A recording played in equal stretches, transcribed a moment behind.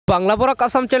বাংলা বড়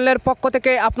আসাম চ্যানেলের পক্ষ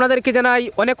থেকে আপনাদেরকে জানাই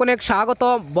অনেক অনেক স্বাগত।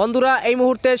 বন্ধুরা, এই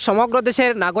মুহূর্তে সমগ্র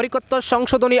দেশের নাগরিকত্ব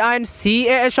সংশোধনী আইন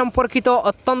CAA সম্পর্কিত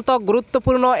অত্যন্ত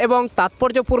গুরুত্বপূর্ণ এবং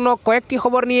তাৎপর্যপূর্ণ কয়েকটি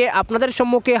খবর নিয়ে আপনাদের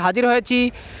সম্মুখে হাজির হয়েছি।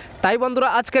 তাই বন্ধুরা,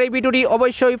 আজকের এই ভিডিওটি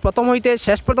অবশ্যই প্রথম হইতে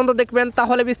শেষ পর্যন্ত দেখবেন,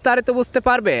 তাহলে বিস্তারিত বুঝতে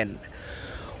পারবেন।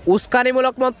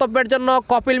 উস্কানিমূলক মন্তব্যের জন্য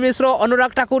কপিল মিশ্র,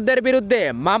 অনুরাগ ঠাকুরদের বিরুদ্ধে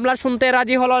মামলা শুনতে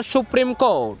রাজি হল সুপ্রিম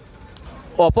কোর্ট।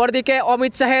 অপরদিকে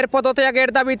অমিত শাহের পদত্যাগের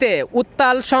দাবিতে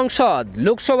উত্তাল সংসদ,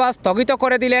 লোকসভা স্থগিত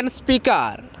করে দিলেন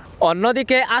স্পিকার।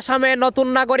 অন্যদিকে আসামে নতুন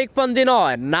নাগরিক পঞ্জি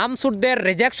নয়, নামসুরদের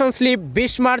রিজেকশন স্লিপ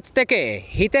 20 মার্চ থেকে।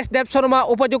 হিতেশ দেব শর্মা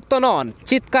উপযুক্ত নন,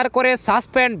 চিৎকার করে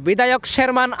সাসপেন্ড বিধায়ক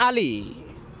শেরমান আলী।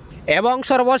 এবং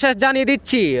সর্বশেষ জানিয়ে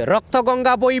দিচ্ছি,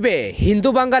 রক্তগঙ্গা বইবে, হিন্দু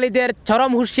বাঙালিদের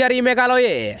চরম হুঁশিয়ারি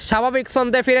মেঘালয়ে, স্বাভাবিক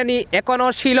ছন্দে ফিরেনি এখনও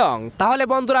শিলং। তাহলে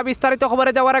বন্ধুরা, বিস্তারিত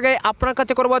খবরে যাওয়ার আগে আপনার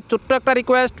কাছে করব ছোট্ট একটা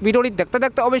রিকোয়েস্ট, ভিডিওটি দেখতে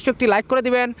দেখতে অবশ্যই একটি লাইক করে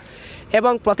দিবেন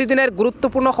এবং প্রতিদিনের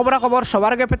গুরুত্বপূর্ণ খবরাখবর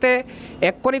সবার আগে পেতে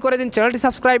এক্ষুনি করে দিন চ্যানেলটি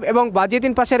সাবস্ক্রাইব এবং বাজিয়ে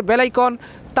দিন পাশের বেল আইকন।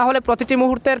 তাহলে প্রতিটি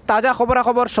মুহূর্তের তাজা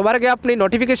খবরাখবর সবার আগে আপনি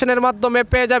নোটিফিকেশনের মাধ্যমে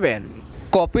পেয়ে যাবেন।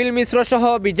 কপিল মিশ্র সহ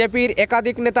বিজেপির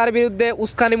একাধিক নেতার বিরুদ্ধে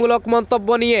উস্কানিমূলক মন্তব্য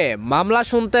নিয়ে মামলা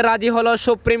শুনতে রাজি হল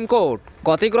সুপ্রিম কোর্ট।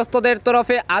 ক্ষতিগ্রস্তদের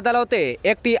তরফে আদালতে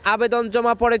একটি আবেদন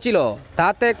জমা পড়েছিল।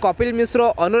 তাতে কপিল মিশ্র,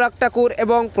 অনুরাগ ঠাকুর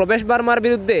এবং প্রবেশ বার্মার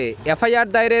বিরুদ্ধে FIR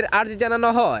দায়েরের আর্জি জানানো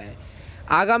হয়।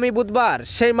 আগামী বুধবার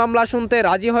সেই মামলা শুনতে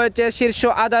রাজি হয়েছে শীর্ষ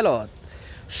আদালত।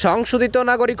 সংশোধিত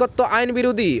নাগরিকত্ব আইন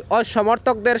বিরোধী ও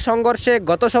সমর্থকদের সংঘর্ষে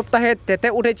গত সপ্তাহে তেতে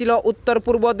উঠেছিল উত্তর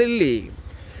পূর্ব দিল্লি।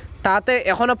 তাতে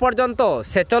এখনও পর্যন্ত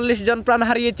 46 জন প্রাণ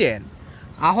হারিয়েছেন,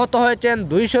 আহত হয়েছেন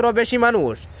 200-রও বেশি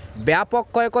মানুষ, ব্যাপক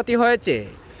ক্ষয়ক্ষতি হয়েছে।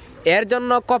 এর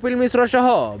জন্য কপিল মিশ্র সহ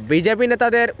বিজেপি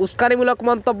নেতাদের উস্কানিমূলক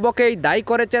মন্তব্যকেই দায়ী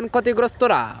করেছেন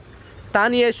ক্ষতিগ্রস্তরা। তা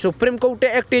নিয়ে সুপ্রিম কোর্টে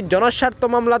একটি জনস্বার্থ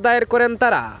মামলা দায়ের করেন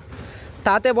তারা।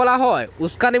 তাতে বলা হয়,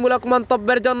 উস্কানিমূলক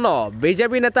মন্তব্যের জন্য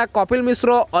বিজেপি নেতা কপিল মিশ্র,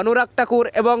 অনুরাগ ঠাকুর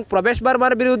এবং প্রবেশ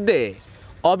বার্মার বিরুদ্ধে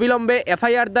অবিলম্বে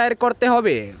FIR দায়ের করতে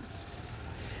হবে।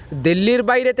 দিল্লির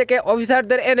বাইরে থেকে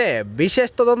অফিসারদের এনে বিশেষ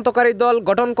তদন্তকারী দল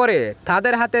গঠন করে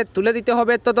তাদের হাতে তুলে দিতে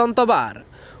হবে তদন্তভার।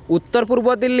 উত্তর পূর্ব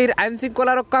দিল্লির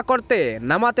আইনশৃঙ্খলা রক্ষা করতে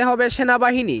নামাতে হবে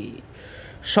সেনাবাহিনী।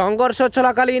 সংঘর্ষ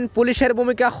চলাকালীন পুলিশের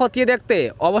ভূমিকা খতিয়ে দেখতে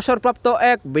অবসরপ্রাপ্ত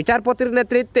এক বিচারপতির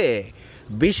নেতৃত্বে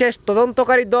বিশেষ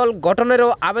তদন্তকারী দল গঠনেরও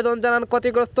আবেদন জানান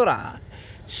ক্ষতিগ্রস্তরা।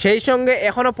 সেই সঙ্গে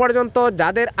এখনও পর্যন্ত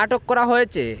যাদের আটক করা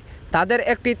হয়েছে তাদের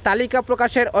একটি তালিকা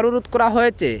প্রকাশের অনুরোধ করা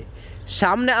হয়েছে।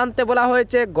 সামনে আনতে বলা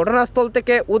হয়েছে ঘটনাস্থল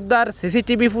থেকে উদ্ধার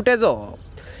CCTV ফুটেজও।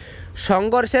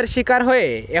 সংঘর্ষের শিকার হয়ে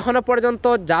এখনও পর্যন্ত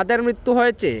যাদের মৃত্যু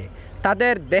হয়েছে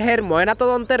তাদের দেহের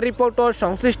ময়নাতদন্তের রিপোর্টও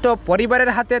সংশ্লিষ্ট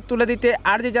পরিবারের হাতে তুলে দিতে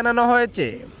আর্জি জানানো হয়েছে।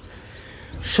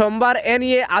 সোমবার এ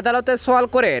নিয়ে আদালতে সওয়াল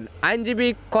করেন আইনজীবী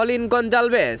কলিন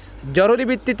গঞ্জালভেস। জরুরি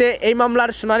ভিত্তিতে এই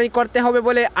মামলার শুনানি করতে হবে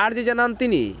বলে আর্জি জানান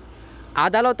তিনি।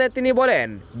 আদালতে তিনি বলেন,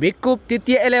 বিক্ষোভ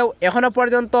তৃতীয় এলেও এখনও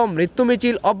পর্যন্ত মৃত্যু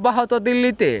মিছিল অব্যাহত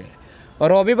দিল্লিতে।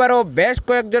 রবিবারও বেশ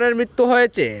কয়েকজনের মৃত্যু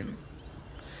হয়েছে।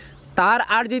 তার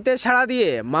আর্জিতে সাড়া দিয়ে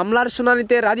মামলার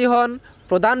শুনানিতে রাজি হন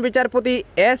প্রধান বিচারপতি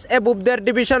S.A. বুবদের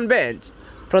division bench.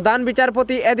 প্রধান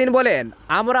বিচারপতি এদিন বলেন,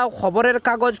 আমরাও খবরের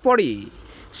কাগজ পড়ি,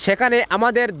 সেখানে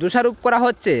আমাদের দোষারোপ করা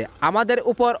হচ্ছে, আমাদের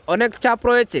উপর অনেক চাপ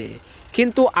রয়েছে,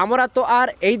 কিন্তু আমরা তো আর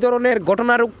এই ধরনের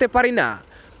ঘটনা রুখতে পারি না।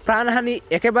 প্রাণহানি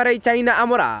একেবারেই চাই না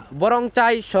আমরা, বরং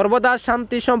চাই সর্বদা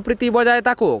শান্তি সম্প্রীতি বজায়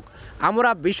থাকুক। আমরা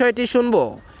বিষয়টি শুনব,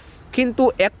 কিন্তু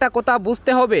একটা কথা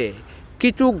বুঝতে হবে,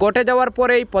 কিছু ঘটে যাওয়ার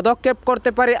পরেই পদক্ষেপ করতে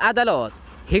পারে আদালত।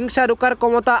 হিংসা রোখার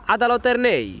ক্ষমতা আদালতের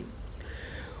নেই।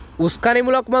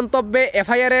 উস্কানিমূলক মন্তব্যে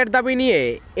FIR-এর দাবি নিয়ে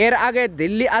এর আগে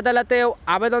দিল্লি আদালতেও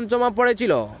আবেদন জমা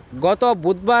পড়েছিল। গত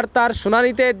বুধবার তার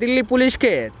শুনানিতে দিল্লি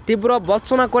পুলিশকে তীব্র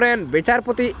ভর্ৎসনা করেন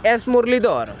বিচারপতি S.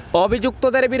 মুরলীধর।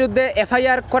 অভিযুক্তদের বিরুদ্ধে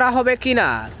FIR করা হবে কিনা,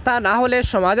 তা না হলে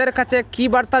সমাজের কাছে কী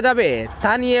বার্তা যাবে,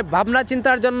 তা নিয়ে ভাবনা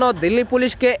চিন্তার জন্য দিল্লি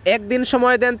পুলিশকে একদিন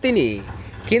সময় দেন তিনি।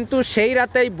 কিন্তু সেই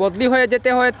রাতেই বদলি হয়ে যেতে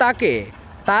হয় তাকে।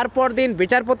 তারপর দিন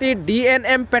বিচারপতি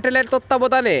DNM প্যাটেলের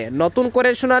তত্ত্বাবধানে নতুন করে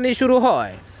শুনানি শুরু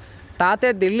হয়। তাতে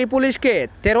দিল্লি পুলিশকে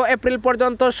 13 এপ্রিল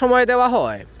পর্যন্ত সময় দেওয়া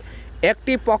হয়।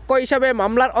 একটি পক্ষ হিসাবে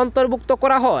মামলার অন্তর্ভুক্ত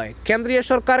করা হয় কেন্দ্রীয়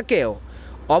সরকারকেও।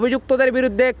 অভিযুক্তদের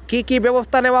বিরুদ্ধে কী কী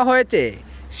ব্যবস্থা নেওয়া হয়েছে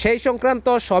সেই সংক্রান্ত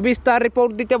সবিস্তার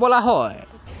রিপোর্ট দিতে বলা হয়।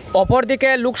 অপরদিকে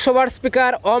লোকসভার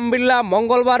স্পিকার ওম বিড়লা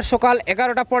মঙ্গলবার সকাল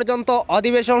 11টা পর্যন্ত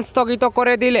অধিবেশন স্থগিত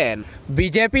করে দিলেন।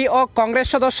 বিজেপি ও কংগ্রেস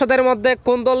সদস্যদের মধ্যে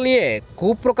কোন্দল নিয়ে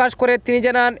ক্ষোভ প্রকাশ করে তিনি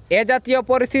জানান, এ জাতীয়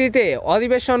পরিস্থিতিতে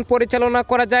অধিবেশন পরিচালনা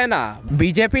করা যায় না।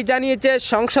 বিজেপি জানিয়েছে,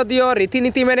 সংসদীয়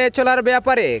রীতিনীতি মেনে চলার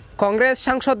ব্যাপারে কংগ্রেস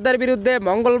সাংসদদের বিরুদ্ধে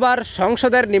মঙ্গলবার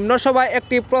সংসদের নিম্নসভায়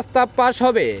একটি প্রস্তাব পাশ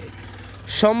হবে।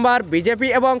 সোমবার বিজেপি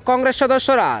এবং কংগ্রেস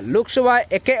সদস্যরা লোকসভায়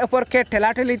একে অপরকে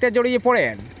ঠেলাঠেলিতে জড়িয়ে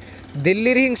পড়েন।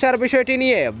 দিল্লির হিংসার বিষয়টি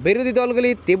নিয়ে বিরোধী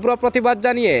দলগুলি তীব্র প্রতিবাদ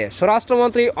জানিয়ে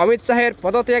স্বরাষ্ট্রমন্ত্রী অমিত শাহের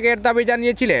পদত্যাগের দাবি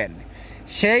জানিয়েছিলেন।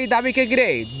 সেই দাবিকে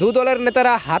ঘিরেই দু দলের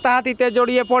নেতারা হাতাহাতিতে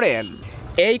জড়িয়ে পড়েন।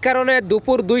 এই কারণে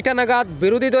দুপুর 2টা নাগাদ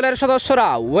বিরোধী দলের সদস্যরা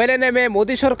ওয়েলে নেমে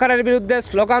মোদী সরকারের বিরুদ্ধে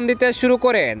স্লোগান দিতে শুরু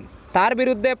করেন। তার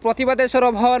বিরুদ্ধে প্রতিবাদে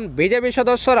সরব হন বিজেপি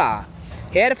সদস্যরা।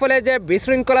 এর ফলে যে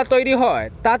বিশৃঙ্খলা তৈরি হয়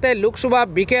তাতে লোকসভা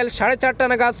বিকেল 4:30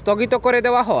 নাগাদ স্থগিত করে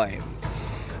দেওয়া হয়।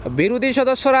 বিরোধী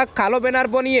সদস্যরা কালো ব্যানার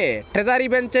বনিয়ে ট্রেজারি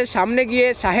বেঞ্চের সামনে গিয়ে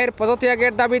শাহের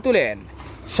পদত্যাগের দাবি তুলেন।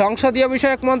 সংসদীয়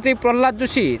বিষয়ক মন্ত্রী প্রহ্লাদ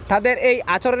যোশী তাদের এই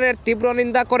আচরণের তীব্র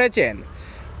নিন্দা করেছেন।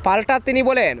 পাল্টা তিনি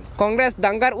বলেন, কংগ্রেস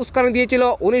দাঙ্গার উস্কানি দিয়েছিল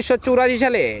 1984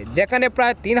 সালে, যেখানে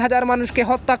প্রায় 3000 মানুষকে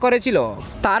হত্যা করেছিল।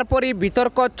 তারপরই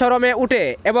বিতর্ক চরমে উঠে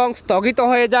এবং স্থগিত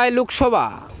হয়ে যায় লোকসভা।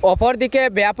 অপরদিকে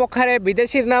ব্যাপক হারে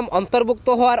বিদেশির নাম অন্তর্ভুক্ত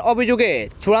হওয়ার অভিযোগে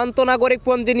চূড়ান্ত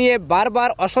নাগরিকপঞ্জি নিয়ে বারবার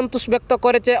অসন্তোষ ব্যক্ত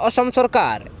করেছে অসম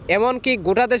সরকার। এমনকি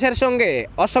গোটা দেশের সঙ্গে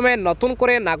অসমে নতুন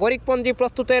করে নাগরিকপঞ্জি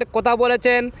প্রস্তুতের কথা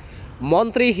বলেছেন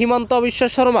মন্ত্রী হিমন্ত বিশ্ব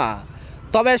শর্মা।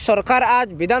 তবে সরকার আজ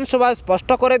বিধানসভায় স্পষ্ট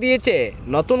করে দিয়েছে,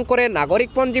 নতুন করে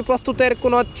নাগরিকপঞ্জি প্রস্তুতের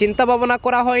কোনো চিন্তাভাবনা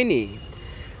করা হয়নি।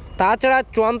 তাছাড়া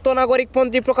চূড়ান্ত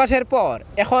নাগরিকপঞ্জি প্রকাশের পর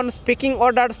এখন স্পিকিং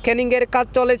অর্ডার স্ক্যানিংয়ের কাজ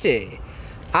চলেছে,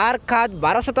 আর কাজ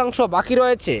 12% বাকি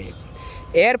রয়েছে।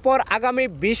 এরপর আগামী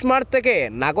 20 মার্চ থেকে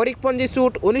নাগরিকপঞ্জি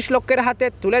স্যুট 19 লক্ষের হাতে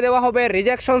তুলে দেওয়া হবে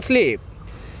রিজেকশন স্লিপ।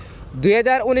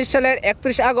 2019 সালের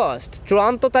 31 আগস্ট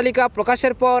চূড়ান্ত তালিকা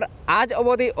প্রকাশের পর আজ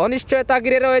অবধি অনিশ্চয়তা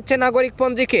ঘিরে রয়েছে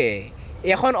নাগরিকপঞ্জিকে।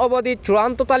 এখন অবধি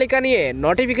চূড়ান্ত তালিকা নিয়ে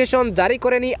নোটিফিকেশন জারি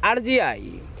করেনি আরজিআই।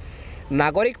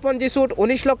 নাগরিকপঞ্জি স্যুট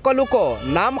 19 লক্ষ লোকও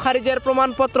নাম খারিজের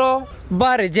প্রমাণপত্র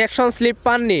বা রিজেকশন স্লিপ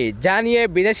পাননি, যা নিয়ে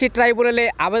বিদেশি ট্রাইব্যুনালে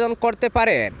আবেদন করতে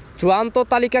পারেন। চূড়ান্ত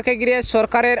তালিকাকে ঘিরে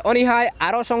সরকারের অনীহায়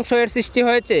আরও সংশয়ের সৃষ্টি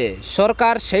হয়েছে।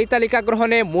 সরকার সেই তালিকা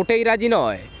গ্রহণে মোটেই রাজি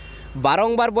নয়,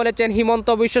 বারংবার বলেছেন হিমন্ত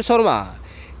বিশ্ব শর্মা।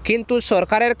 কিন্তু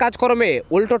সরকারের কাজকর্মে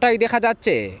উল্টোটাই দেখা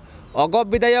যাচ্ছে। অগপ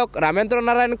বিধায়ক রামেন্দ্র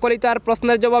নারায়ণ কলিতার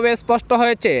প্রশ্নের জবাবে স্পষ্ট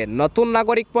হয়েছে, নতুন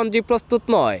নাগরিকপঞ্জি প্রস্তুত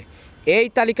নয়, এই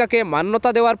তালিকাকে মান্যতা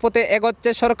দেওয়ার পথে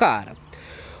এগোচ্ছে সরকার।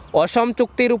 অসম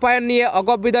চুক্তি রূপায়ণ নিয়ে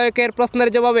অগপ বিধায়কের প্রশ্নের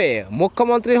জবাবে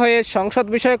মুখ্যমন্ত্রী হয়ে সংসদ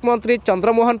বিষয়ক মন্ত্রী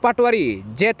চন্দ্রমোহন পাটোয়ারি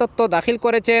যে তথ্য দাখিল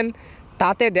করেছেন,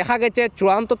 তাতে দেখা গেছে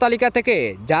চূড়ান্ত তালিকা থেকে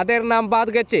যাদের নাম বাদ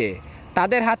গেছে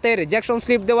তাদের হাতে রিজেকশন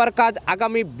স্লিপ দেওয়ার কাজ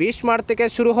আগামী 20 মার্চ থেকে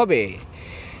শুরু হবে।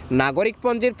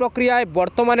 নাগরিকপঞ্জির প্রক্রিয়ায়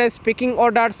বর্তমানে স্পিকিং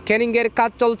অর্ডার স্ক্যানিংয়ের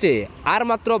কাজ চলছে, আর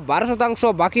মাত্র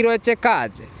 12% বাকি রয়েছে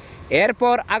কাজ।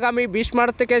 এরপর আগামী 20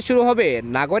 মার্চ থেকে শুরু হবে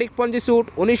নাগরিকপঞ্জি স্যুট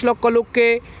 19 লক্ষ লোককে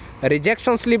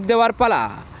রিজেকশন স্লিপ দেওয়ার পালা।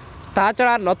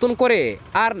 তাছাড়া নতুন করে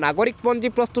আর নাগরিকপঞ্জি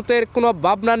প্রস্তুতের কোনো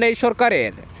ভাবনা নেই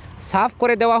সরকারের, সাফ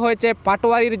করে দেওয়া হয়েছে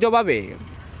পাটোয়ারির জবাবে।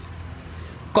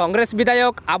 কংগ্রেস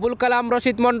বিধায়ক আবুল কালাম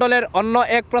রশিদ মণ্ডলের অন্য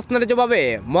এক প্রশ্নের জবাবে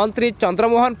মন্ত্রী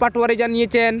চন্দ্রমোহন পাটোয়ারি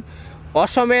জানিয়েছেন,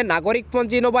 অসমে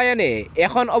নাগরিকপঞ্জি নবায়নে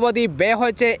এখন অবধি ব্যয়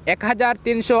হয়েছে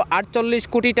 1348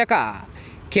 কোটি টাকা।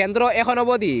 কেন্দ্র এখন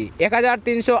অবধি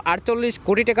 1348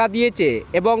 কোটি টাকা দিয়েছে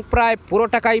এবং প্রায় পুরো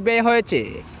টাকাই ব্যয় হয়েছে।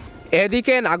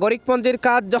 এদিকে নাগরিকপঞ্জির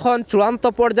কাজ যখন চূড়ান্ত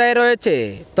পর্যায়ে রয়েছে,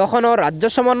 তখনও রাজ্য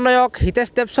সমন্বয়ক হিতেশ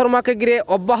দেব শর্মাকে ঘিরে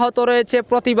অব্যাহত রয়েছে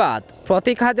প্রতিবাদ।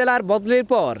 প্রতীক্ষা জেলার বদলির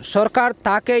পর সরকার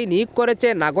তাকেই নিয়োগ করেছে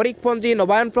নাগরিকপঞ্জি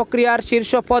নবায়ন প্রক্রিয়ার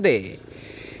শীর্ষ পদে।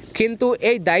 কিন্তু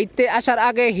এই দায়িত্বে আসার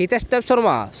আগে হিতেশ দেব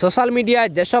শর্মা সোশ্যাল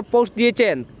মিডিয়ায় যেসব পোস্ট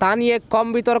দিয়েছেন তা নিয়ে কম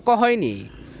বিতর্ক হয়নি।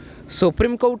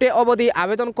 সুপ্রিম কোর্টে অবধি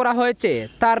আবেদন করা হয়েছে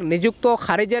তার নিযুক্ত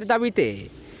খারিজের দাবিতে।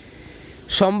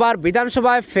 সোমবার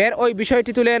বিধানসভায় ফের ওই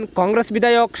বিষয়টি তুলেন কংগ্রেস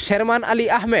বিধায়ক শেরমান আলী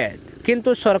আহমেদ, কিন্তু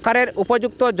সরকারের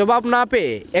উপযুক্ত জবাব না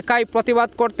পেয়ে একাই প্রতিবাদ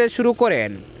করতে শুরু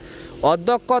করেন।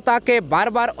 অধ্যক্ষ তাকে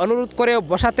বারবার অনুরোধ করেও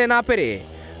বসাতে না পেরে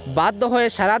বাধ্য হয়ে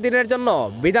সারাদিনের জন্য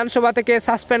বিধানসভা থেকে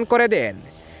সাসপেন্ড করে দেন।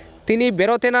 তিনি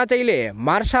বেরোতে না চাইলে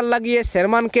মার্শাল লাগিয়ে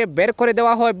শেরমানকে বের করে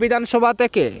দেওয়া হয় বিধানসভা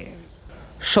থেকে।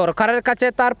 সরকারের কাছে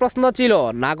তার প্রশ্ন ছিল,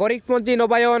 নাগরিকপঞ্জি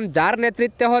নবায়ন যার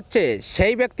নেতৃত্বে হচ্ছে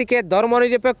সেই ব্যক্তিকে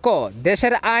ধর্মনিরপেক্ষ,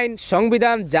 দেশের আইন,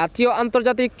 সংবিধান, জাতীয়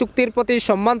আন্তর্জাতিক চুক্তির প্রতি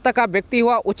সম্মান থাকা ব্যক্তি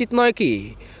হওয়া উচিত নয় কি?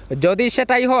 যদি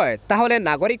সেটাই হয় তাহলে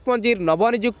নাগরিকপঞ্জির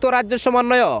নবনিযুক্ত রাজ্য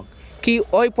সমন্বয়ক কি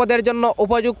ওই পদের জন্য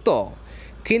উপযুক্ত?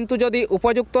 কিন্তু যদি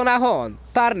উপযুক্ত না হন,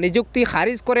 তার নিযুক্তি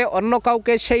খারিজ করে অন্য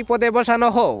কাউকে সেই পদে বসানো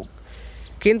হোক।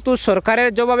 কিন্তু সরকারের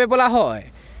জবাবে বলা হয়,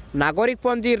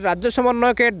 নাগরিকপঞ্জির রাজ্য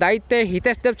সমন্বয়কের দায়িত্বে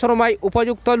হিতেশ দেব শর্মাই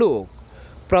উপযুক্ত লোক।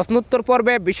 প্রশ্নোত্তর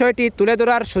পর্বে বিষয়টি তুলে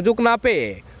ধরার সুযোগ না পেয়ে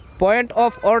পয়েন্ট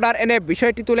অফ অর্ডার এনে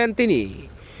বিষয়টি তুলেন তিনি।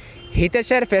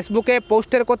 হিতেশের ফেসবুকে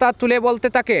পোস্টের কথা তুলে বলতে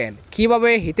থাকেন,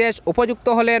 কিভাবে হিতেশ উপযুক্ত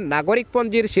হলেন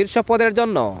নাগরিকপঞ্জির শীর্ষ পদের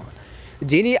জন্য,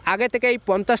 যিনি আগে থেকেই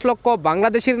 50 লক্ষ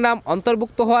বাংলাদেশির নাম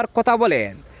অন্তর্ভুক্ত হওয়ার কথা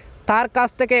বলেন। তার কাছ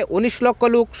থেকে 19 লক্ষ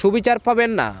লোক সুবিচার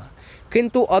পাবেন না।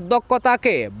 কিন্তু অধ্যক্ষ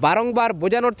তাকে বারংবার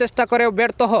বোঝানোর চেষ্টা করেও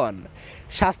ব্যর্থ হন।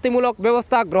 শাস্তিমূলক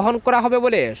ব্যবস্থা গ্রহণ করা হবে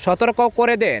বলে সতর্ক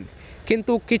করে দেন,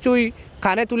 কিন্তু কিছুই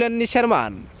কানে তুলেননি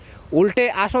শেরমান। উল্টে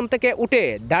আসন থেকে উঠে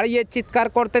দাঁড়িয়ে চিৎকার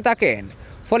করতে থাকেন।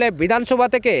 ফলে বিধানসভা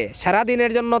থেকে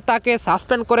সারাদিনের জন্য তাকে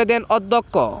সাসপেন্ড করে দেন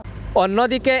অধ্যক্ষ।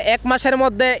 অন্যদিকে 1 মাসের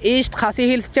মধ্যে ইস্ট খাসি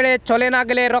হিলস ছেড়ে চলে না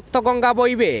গেলে রক্তগঙ্গা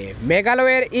বইবে।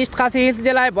 মেঘালয়ের ইস্ট খাসি হিলস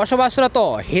জেলায় বসবাসরত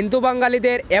হিন্দু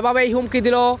বাঙালিদের এভাবেই হুমকি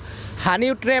দিল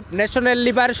হানিউ ট্রেপ ন্যাশনাল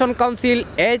লিবারেশন কাউন্সিল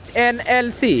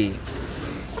HNLC।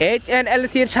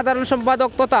 HNLCর সাধারণ সম্পাদক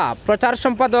তথা প্রচার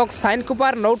সম্পাদক সাইন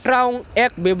কুপার নৌট্রাউং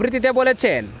এক বিবৃতিতে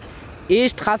বলেছেন,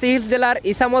 ইস্ট খাসি হিলস জেলার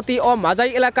ইসামতি ও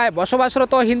মাজাই এলাকায়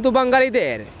বসবাসরত হিন্দু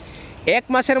বাঙালিদের 1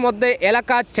 মাসের মধ্যে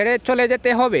এলাকা ছেড়ে চলে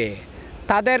যেতে হবে।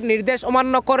 তাদের নির্দেশ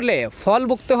অমান্য করলে ফল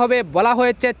ভুগতে হবে বলা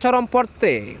হয়েছে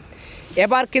চরমপত্রে।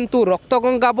 এবার কিন্তু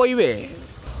রক্তগঙ্গা বইবে।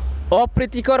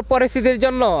 অপ্রীতিকর পরিস্থিতির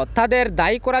জন্য তাদের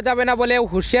দায়ী করা যাবে না বলেও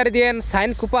হুঁশিয়ারি দিয়েন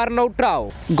সাইন কুপার নৌট্রাও।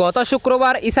 গত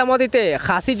শুক্রবার ইসামতিতে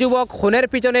খাসি যুবক খুনের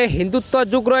পিছনে হিন্দুত্ব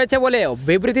যুগ রয়েছে বলেও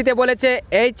বিবৃতিতে বলেছে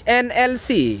HNLC।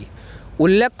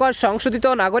 উল্লেখ্য, সংশোধিত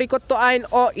নাগরিকত্ব আইন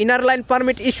ও ইনার লাইন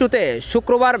পারমিট ইস্যুতে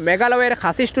শুক্রবার মেঘালয়ের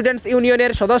খাসি স্টুডেন্টস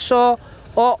ইউনিয়নের সদস্য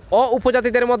ও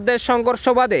উপজাতিদের মধ্যে সংঘর্ষ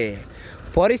বাধে।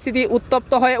 পরিস্থিতি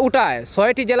উত্তপ্ত হয়ে ওঠায়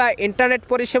 6টি জেলায় ইন্টারনেট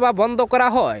পরিষেবা বন্ধ করা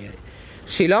হয়।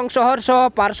 শিলং শহর সহ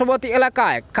পার্শ্ববর্তী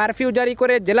এলাকায় কারফিউ জারি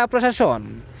করে জেলা প্রশাসন।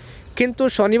 কিন্তু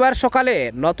শনিবার সকালে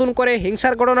নতুন করে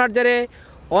হিংসার ঘটনার জেরে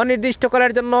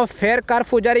অনির্দিষ্টকালের জন্য ফের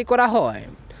কারফিউ জারি করা হয়।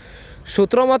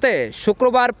 সূত্র মতে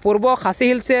শুক্রবার পূর্ব খাসি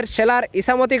হিলসের সেলার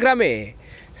ইসামতি গ্রামে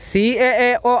CAA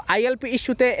ও ILP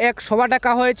ইস্যুতে এক সভা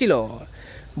ডাকা হয়েছিল।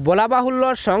 বলা বাহুল্য,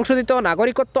 সংশোধিত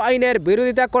নাগরিকত্ব আইনের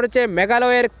বিরোধিতা করেছে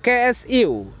মেঘালয়ের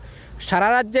KSU। সারা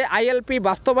রাজ্যে ILP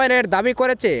বাস্তবায়নের দাবি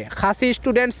করেছে খাসি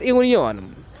স্টুডেন্টস ইউনিয়ন।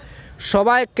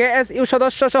 সবাই KSU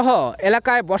সদস্যসহ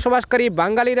এলাকায় বসবাসকারী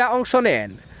বাঙালিরা অংশ নেন।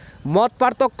 মত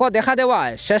পার্থক্য দেখা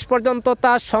দেওয়ায় শেষ পর্যন্ত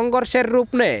তা সংঘর্ষের রূপ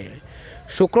নেয়।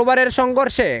 শুক্রবারের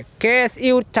সংঘর্ষে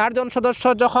KSUর 4 জন সদস্য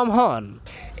জখম হন।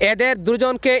 এদের 2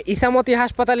 জনকে ইসামতি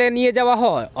হাসপাতালে নিয়ে যাওয়া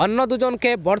হয়, অন্য 2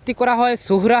 জনকে ভর্তি করা হয়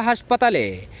সুহরা হাসপাতালে।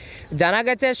 জানা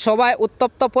গেছে, সবাই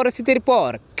উত্তপ্ত পরিস্থিতির পর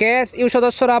KSU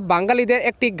সদস্যরা বাঙালিদের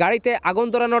একটি গাড়িতে আগুন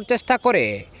ধরানোর চেষ্টা করে।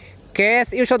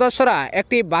 KSU সদস্যরা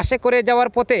একটি বাসে করে যাওয়ার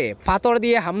পথে পাথর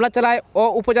দিয়ে হামলা চালায় ও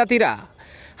উপজাতিরা।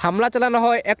 হামলা চালানো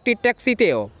হয় একটি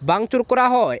ট্যাক্সিতেও, ভাঙচুর করা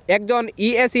হয় একজন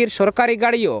EACর সরকারি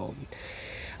গাড়িও।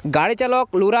 গাড়ি চালক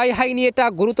লুরাই হাইনিয়েটা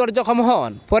গুরুতর জখম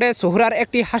হন। পরে সুহরার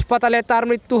একটি হাসপাতালে তার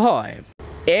মৃত্যু হয়।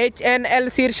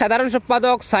 HNLCর সাধারণ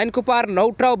সম্পাদক সাইন কুপার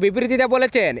নৌট্রাও বিবৃতিতে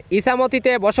বলেছেন,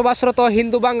 ইসামতিতে বসবাসরত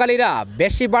হিন্দু বাঙালিরা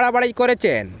বেশি বাড়াবাড়ি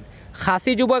করেছেন।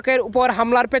 খাসি যুবকের উপর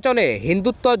হামলার পেছনে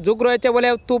হিন্দুত্ব যুগ রয়েছে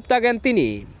বলেও তুপ দাগেন তিনি।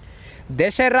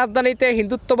 দেশের রাজধানীতে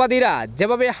হিন্দুত্ববাদীরা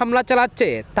যেভাবে হামলা চালাচ্ছে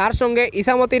তার সঙ্গে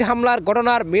ইসামতির হামলার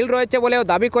ঘটনার মিল রয়েছে বলেও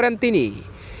দাবি করেন তিনি।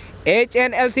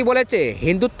 HNLC বলেছে,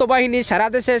 হিন্দুত্ব বাহিনী সারা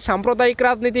দেশে সাম্প্রদায়িক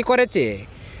রাজনীতি করেছে।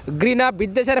 ঘৃণা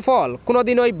বিদ্বেষের ফল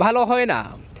কোনোদিনই ভালো হয় না।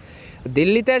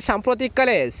 দিল্লিতে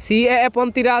সাম্প্রতিককালে CAA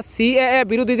পন্থীরা CAA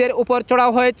বিরোধীদের উপর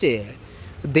চড়াও হয়েছে।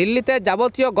 দিল্লিতে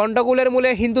যাবতীয় গণ্ডগোলের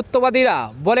মূলে হিন্দুত্ববাদীরা,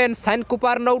 বলেন সাইন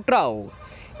কুপার নৌট্রাও।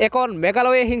 এখন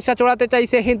মেঘালয়ে হিংসা চড়াতে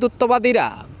চাইছে হিন্দুত্ববাদীরা।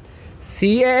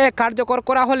 CAA কার্যকর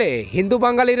করা হলে হিন্দু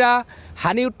বাঙালিরা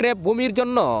হানিউ ট্রেপ ভূমির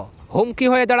জন্য হুমকি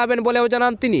হয়ে দাঁড়াবেন বলেও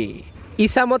জানান তিনি।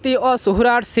 ইসামতি ও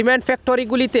সুহরার সিমেন্ট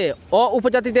ফ্যাক্টরিগুলিতে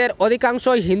উপজাতিদের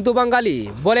অধিকাংশই হিন্দু বাঙালি,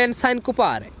 বলেন সাইন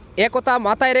কুপার। একথা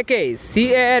মাথায় রেখে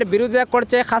CAAর বিরোধিতা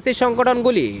করছে খাসি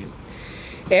সংগঠনগুলি।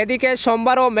 এদিকে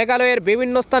সোমবারও মেঘালয়ের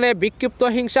বিভিন্ন স্থানে বিক্ষিপ্ত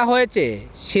হিংসা হয়েছে।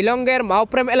 শিলংয়ের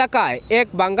মাওপ্রেম এলাকায় এক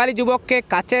বাঙালি যুবককে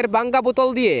কাচের ভাঙ্গা বোতল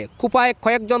দিয়ে কুপায়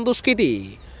কয়েকজন দুষ্কৃতী।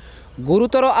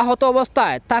 গুরুতর আহত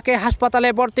অবস্থায় তাকে হাসপাতালে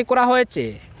ভর্তি করা হয়েছে।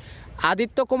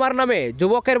 আদিত্য কুমার নামে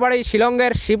যুবকের বাড়ি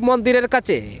শিলংয়ের শিব মন্দিরের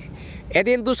কাছে।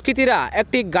 এদিন দুষ্কৃতীরা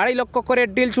একটি গাড়ি লক্ষ্য করে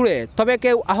ডিল ছুড়ে, তবে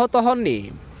কেউ আহত হননি।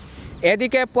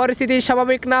 এদিকে পরিস্থিতি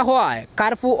স্বাভাবিক না হওয়ায়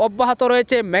কারফিউ অব্যাহত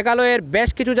রয়েছে মেঘালয়ের বেশ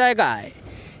কিছু জায়গায়।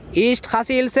 ইস্ট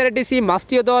খাসি হিলসের DC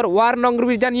মাস্তিওদর ওয়ার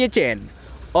নংরবি জানিয়েছেন,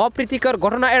 অপ্রীতিকর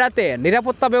ঘটনা এড়াতে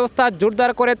নিরাপত্তা ব্যবস্থা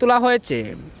জোরদার করে তোলা হয়েছে।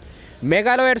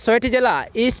 মেঘালয়ের 6টি জেলা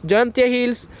east Jaintia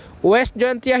hills, West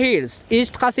Jaintia hills,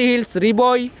 east খাসি হিলস,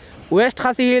 রিবই, ওয়েস্ট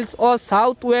খাসি হিলস ও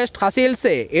সাউথ ওয়েস্ট খাসি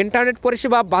হিলসে ইন্টারনেট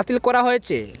পরিষেবা বাতিল করা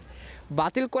হয়েছে।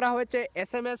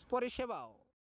 SMS পরিষেবাও।